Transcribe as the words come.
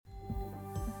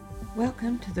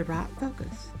Welcome to The Right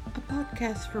Focus, a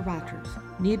podcast for writers,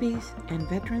 newbies, and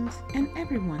veterans, and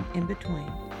everyone in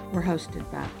between. We're hosted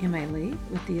by Emma Lee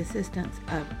with the assistance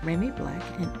of Remy Black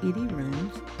and Edie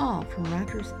Rooms, all from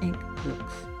Writers Inc.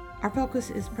 Books. Our focus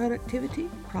is productivity,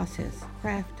 process,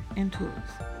 craft, and tools.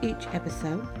 Each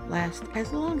episode lasts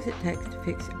as long as it takes to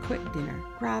fix a quick dinner,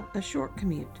 drive a short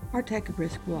commute, or take a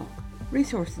brisk walk.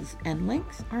 Resources and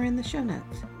links are in the show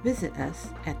notes. Visit us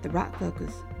at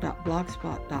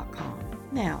therightfocus.blogspot.com.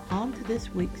 Now, on to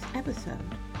this week's episode.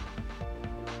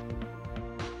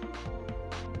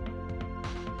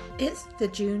 It's the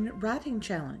June Writing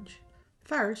Challenge.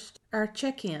 First, our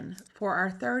check-in for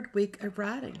our third week of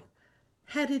writing.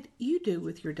 How did you do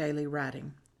with your daily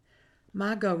writing?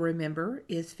 My goal, remember,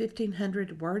 is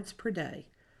 1,500 words per day.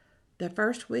 The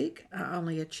first week, I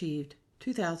only achieved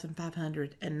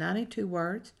 2,592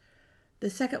 words. The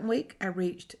second week, I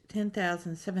reached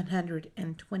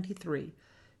 10,723,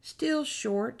 still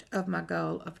short of my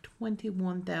goal of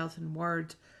 21,000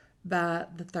 words by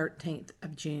the 13th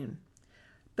of June.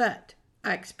 But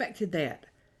I expected that,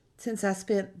 since I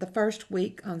spent the first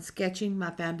week on sketching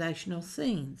my foundational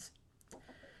scenes.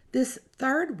 This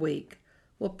third week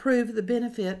will prove the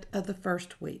benefit of the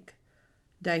first week.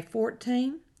 Day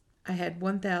 14, I had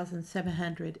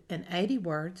 1,780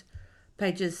 words,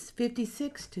 pages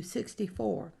 56 to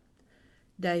 64.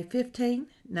 Day 15,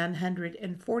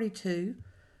 942,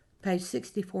 page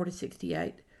 64 to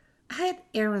 68. I had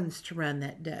errands to run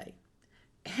that day.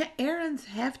 Errands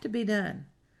have to be done,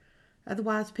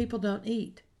 otherwise people don't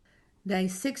eat. Day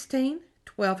 16,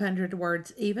 1,200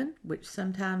 words even, which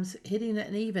sometimes hitting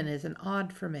an even is an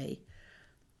odd for me.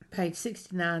 Page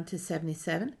 69 to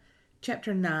 77.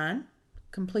 Chapter 9,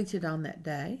 completed on that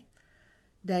day.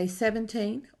 Day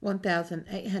 17,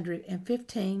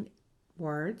 1,815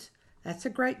 words. That's a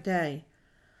great day.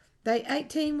 Day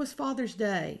 18 was Father's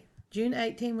Day. June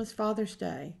 18 was Father's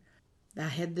Day. I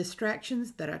had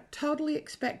distractions that I totally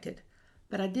expected,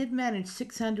 but I did manage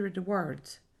 600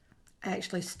 words. I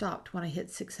actually stopped when I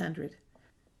hit 600.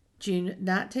 June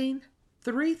 19,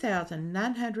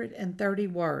 3,930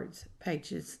 words,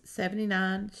 pages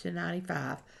 79 to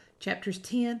 95, chapters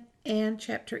 10 and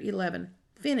chapter 11,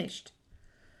 finished.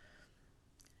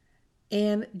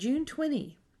 And June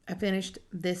 20, I finished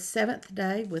this seventh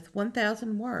day with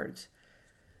 1,000 words,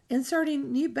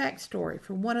 inserting new backstory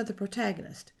for one of the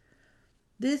protagonists.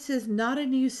 This is not a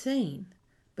new scene,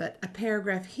 but a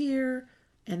paragraph here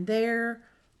and there,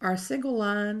 or a single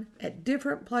line at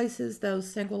different places,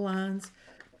 those single lines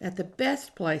at the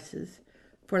best places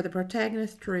for the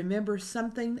protagonist to remember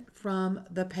something from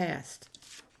the past.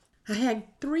 I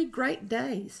had 3 great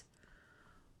days,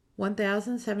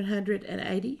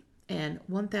 1,780 and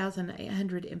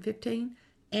 1,815,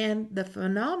 and the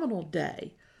phenomenal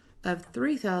day of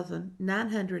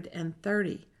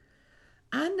 3,930.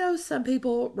 I know some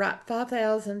people write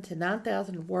 5,000 to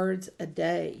 9,000 words a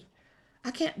day. I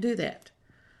can't do that.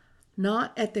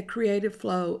 Not at the creative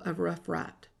flow of Rough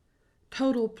Write.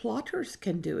 Total plotters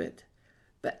can do it,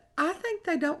 but I think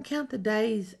they don't count the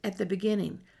days at the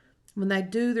beginning when they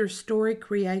do their story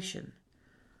creation.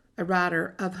 A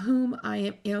writer of whom I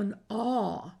am in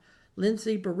awe,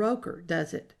 Lindsay Buroker,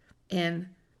 does it and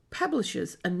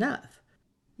publishes enough.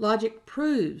 Logic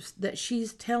proves that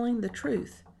she's telling the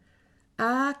truth.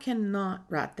 I cannot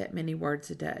write that many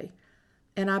words a day,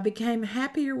 and I became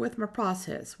happier with my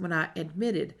process when I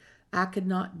admitted I could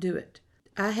not do it.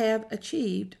 I have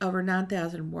achieved over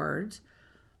 9,000 words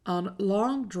on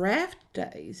long draft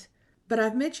days, but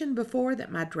I've mentioned before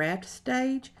that my draft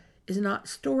stage is not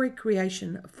story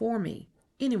creation for me.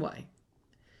 Anyway,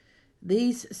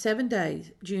 these 7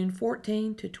 days, June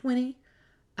 14 to 20,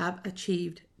 I've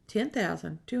achieved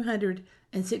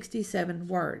 10,267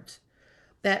 words.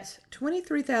 That's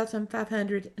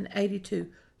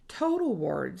 23,582 total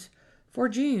words for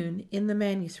June in the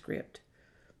manuscript.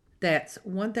 That's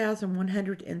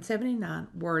 1,179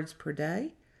 words per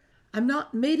day. I'm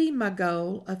not meeting my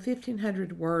goal of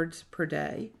 1,500 words per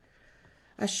day.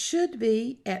 I should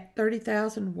be at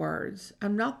 30,000 words.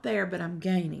 I'm not there, but I'm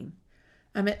gaining.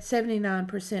 I'm at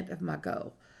 79% of my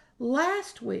goal.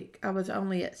 Last week, I was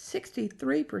only at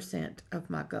 63% of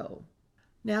my goal.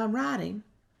 Now I'm writing,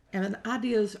 and the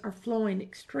ideas are flowing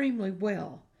extremely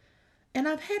well. And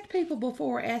I've had people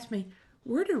before ask me,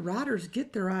 where do writers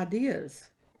get their ideas?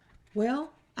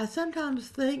 Well, I sometimes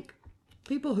think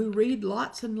people who read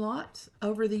lots and lots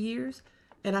over the years,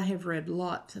 and I have read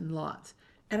lots and lots,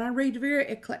 and I read very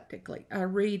eclectically. I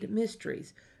read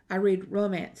mysteries, I read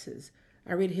romances,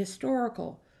 I read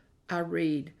historical, I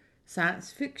read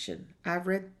science fiction, I've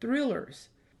read thrillers.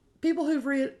 People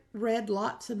who've read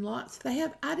lots and lots, they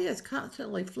have ideas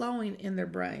constantly flowing in their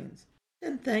brains.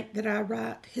 And think that I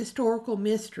write historical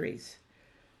mysteries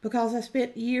because I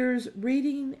spent years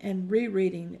reading and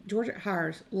rereading Georgette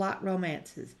Heyer's light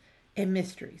romances and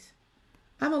mysteries.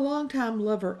 I'm a longtime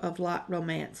lover of light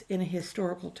romance in a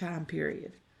historical time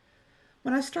period.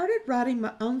 When I started writing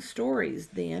my own stories,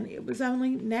 then it was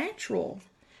only natural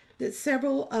that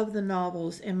several of the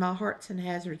novels in my Hearts and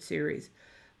Hazard series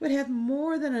would have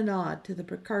more than a nod to the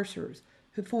precursors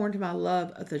who formed my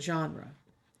love of the genre.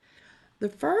 The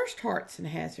first Hearts and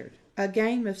Hazard, A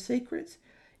Game of Secrets,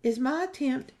 is my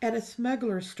attempt at a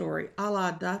smuggler story a la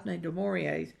Daphne du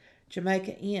Maurier's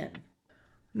Jamaica Inn.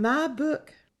 My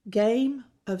book, Game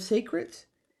of Secrets,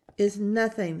 is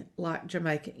nothing like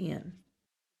Jamaica Inn.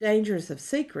 Dangers of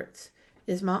Secrets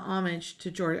is my homage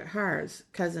to Georgette Heyer's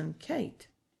Cousin Kate.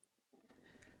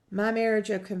 My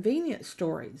Marriage of Convenience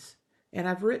stories, and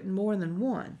I've written more than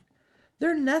one,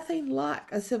 they're nothing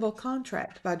like A Civil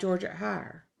Contract by Georgette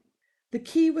Heyer. The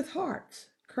Key with Hearts,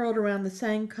 curled around the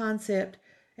same concept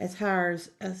as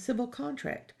Heyer's A Civil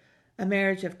Contract, a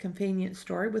marriage of convenience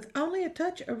story with only a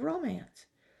touch of romance.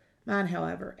 Mine,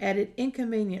 however, added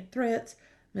inconvenient threats,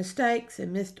 mistakes,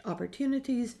 and missed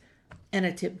opportunities, and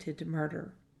attempted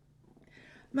murder.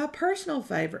 My personal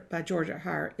favorite by Georgette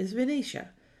Heyer is Venetia,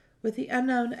 with the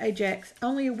unknown Ajax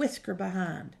only a whisker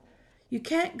behind. You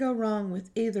can't go wrong with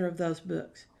either of those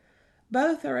books.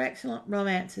 Both are excellent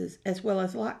romances as well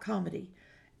as light comedy,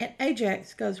 and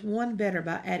Ajax goes one better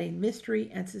by adding mystery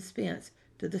and suspense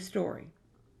to the story.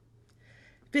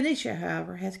 Venetia,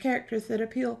 however, has characters that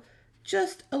appeal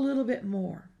just a little bit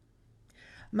more.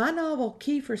 My novel,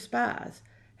 Key for Spies,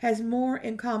 has more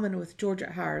in common with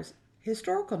Georgette Heyer's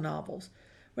historical novels,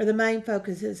 where the main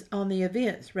focus is on the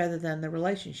events rather than the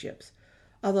relationships,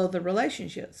 although the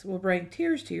relationships will bring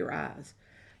tears to your eyes,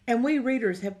 and we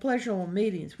readers have pleasurable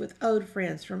meetings with old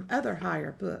friends from other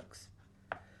Heyer books.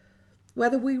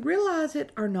 Whether we realize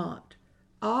it or not,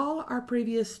 all our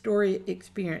previous story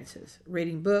experiences,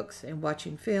 reading books and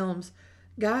watching films,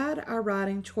 guide our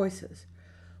writing choices.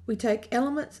 We take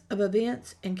elements of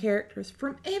events and characters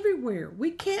from everywhere.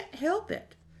 We can't help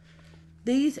it.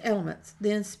 These elements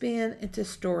then spin into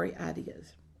story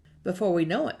ideas. Before we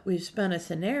know it, we've spun a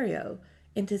scenario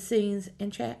into scenes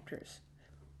and chapters.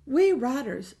 We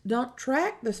writers don't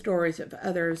track the stories of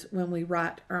others when we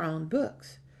write our own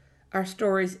books. Our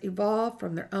stories evolve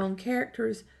from their own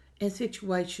characters and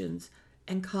situations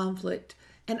and conflict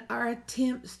and our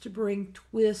attempts to bring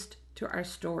twist to our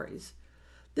stories.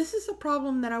 This is a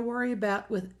problem that I worry about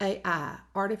with AI,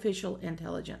 artificial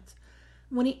intelligence.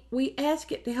 When we ask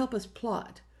it to help us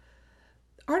plot,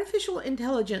 artificial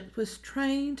intelligence was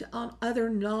trained on other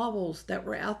novels that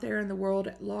were out there in the world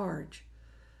at large.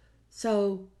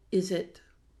 So is it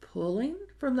pulling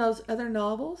from those other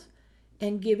novels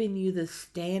and giving you the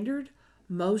standard,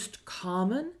 most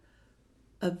common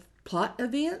of plot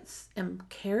events and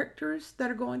characters that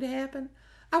are going to happen?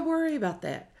 I worry about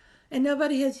that. And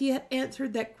nobody has yet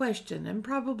answered that question and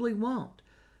probably won't.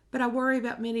 But I worry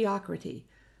about mediocrity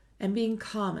and being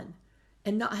common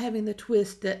and not having the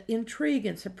twist that intrigue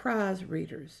and surprise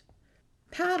readers.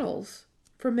 Titles,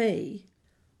 for me,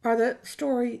 are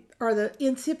the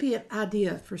incipient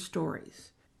idea for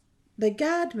stories. They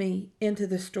guide me into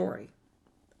the story.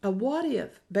 A what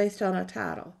if based on a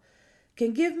title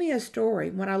can give me a story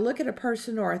when I look at a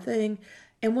person or a thing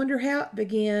and wonder how it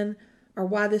began or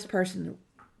why this person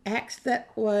acts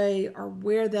that way or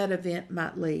where that event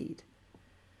might lead.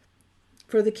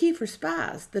 For The Key for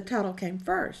Spies, the title came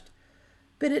first,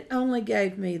 but it only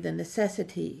gave me the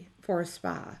necessity for a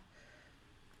spy.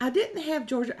 I didn't have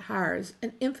Georgette Heyer's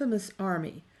An Infamous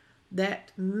Army,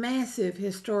 that massive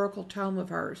historical tome of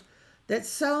hers that's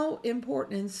so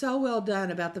important and so well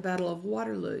done about the Battle of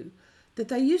Waterloo that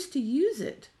they used to use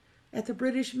it at the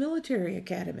British Military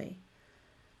Academy.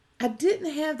 I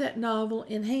didn't have that novel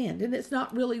in hand, and it's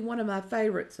not really one of my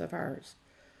favorites of hers.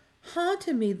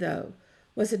 Haunting me, though,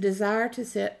 was a desire to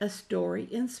set a story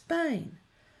in Spain.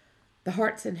 The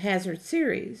Hearts and Hazard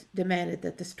series demanded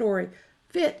that the story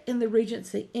fit in the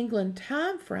Regency England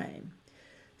time frame.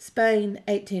 Spain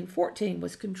 1814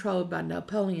 was controlled by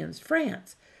Napoleon's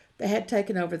France that had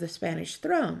taken over the Spanish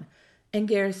throne and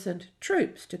garrisoned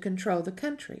troops to control the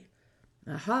country.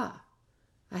 Aha!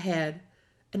 I had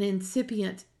an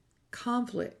incipient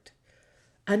conflict.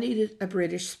 I needed a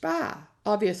British spy,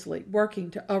 obviously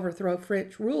working to overthrow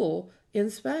French rule in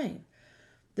Spain.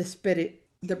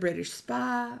 The British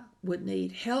spy would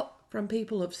need help from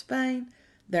people of Spain,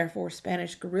 therefore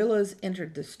Spanish guerrillas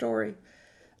entered the story.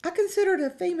 I considered a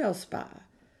female spy,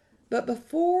 But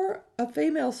before a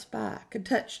female spy could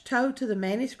touch toe to the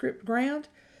manuscript ground,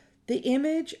 the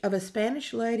image of a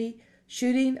Spanish lady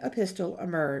shooting a pistol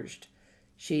emerged.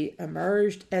 She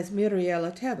emerged as Muriel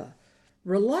Ateba,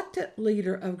 reluctant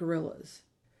leader of guerrillas.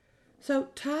 So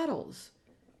titles,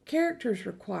 characters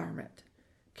requirement,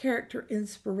 character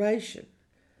inspiration,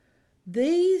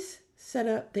 these set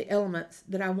up the elements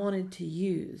that I wanted to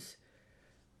use.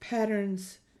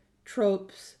 Patterns,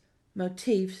 tropes,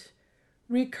 motifs,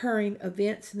 recurring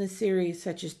events in the series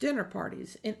such as dinner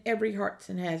parties in every Hearts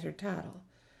and Hazard title.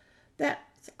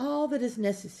 That's all that is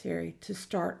necessary to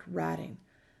start writing.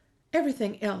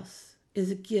 Everything else is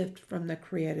a gift from the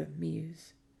creative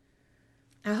muse.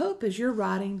 I hope as you're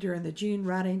writing during the June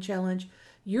Writing Challenge,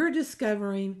 you're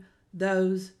discovering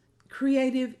those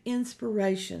creative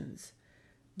inspirations,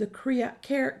 the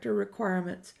character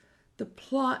requirements, the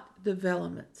plot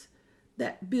developments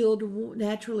that build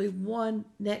naturally one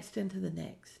next into the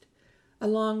next,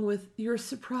 along with your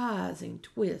surprising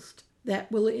twist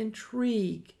that will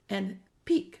intrigue and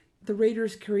pique the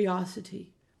reader's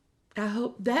curiosity. I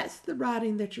hope that's the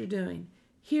writing that you're doing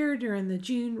here during the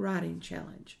June Writing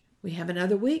Challenge. We have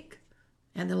another week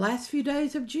and the last few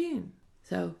days of June.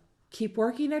 So keep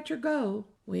working at your goal.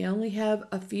 We only have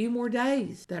a few more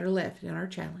days that are left in our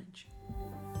challenge.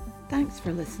 Thanks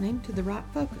for listening to The Write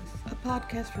Focus, a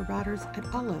podcast for writers at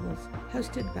all levels,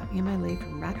 hosted by Emma Lee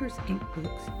from Writers Inc.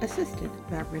 Books, assisted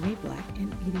by Remy Black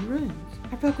and Edie Runes.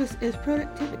 Our focus is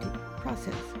productivity,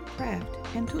 process, craft,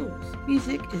 and tools.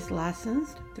 Music is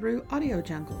licensed through Audio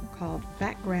Jungle, called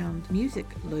Background Music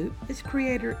Loop. Its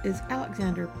creator is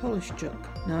Alexander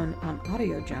Polishchuk, known on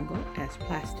Audio Jungle as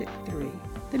Plastic 3.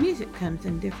 The music comes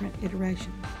in different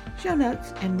iterations. Show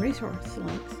notes and resource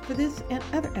links for this and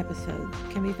other episodes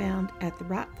can be found at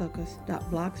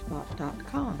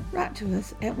thewritefocus.blogspot.com. Write to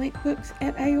us at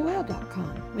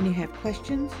winkbooks@aol.com when you have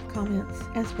questions, comments,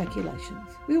 and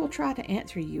speculations. We will try to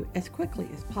answer you as quickly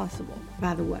as possible.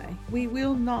 By the way, we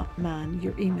will not mind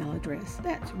your email address.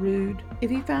 That's rude.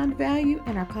 If you find value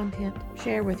in our content,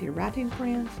 share with your writing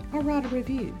friends or write a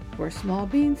review. We're small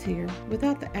beans here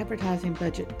without the advertising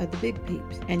budget of the big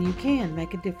peeps, and you can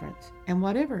make a difference. And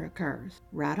whatever occurs,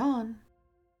 write on.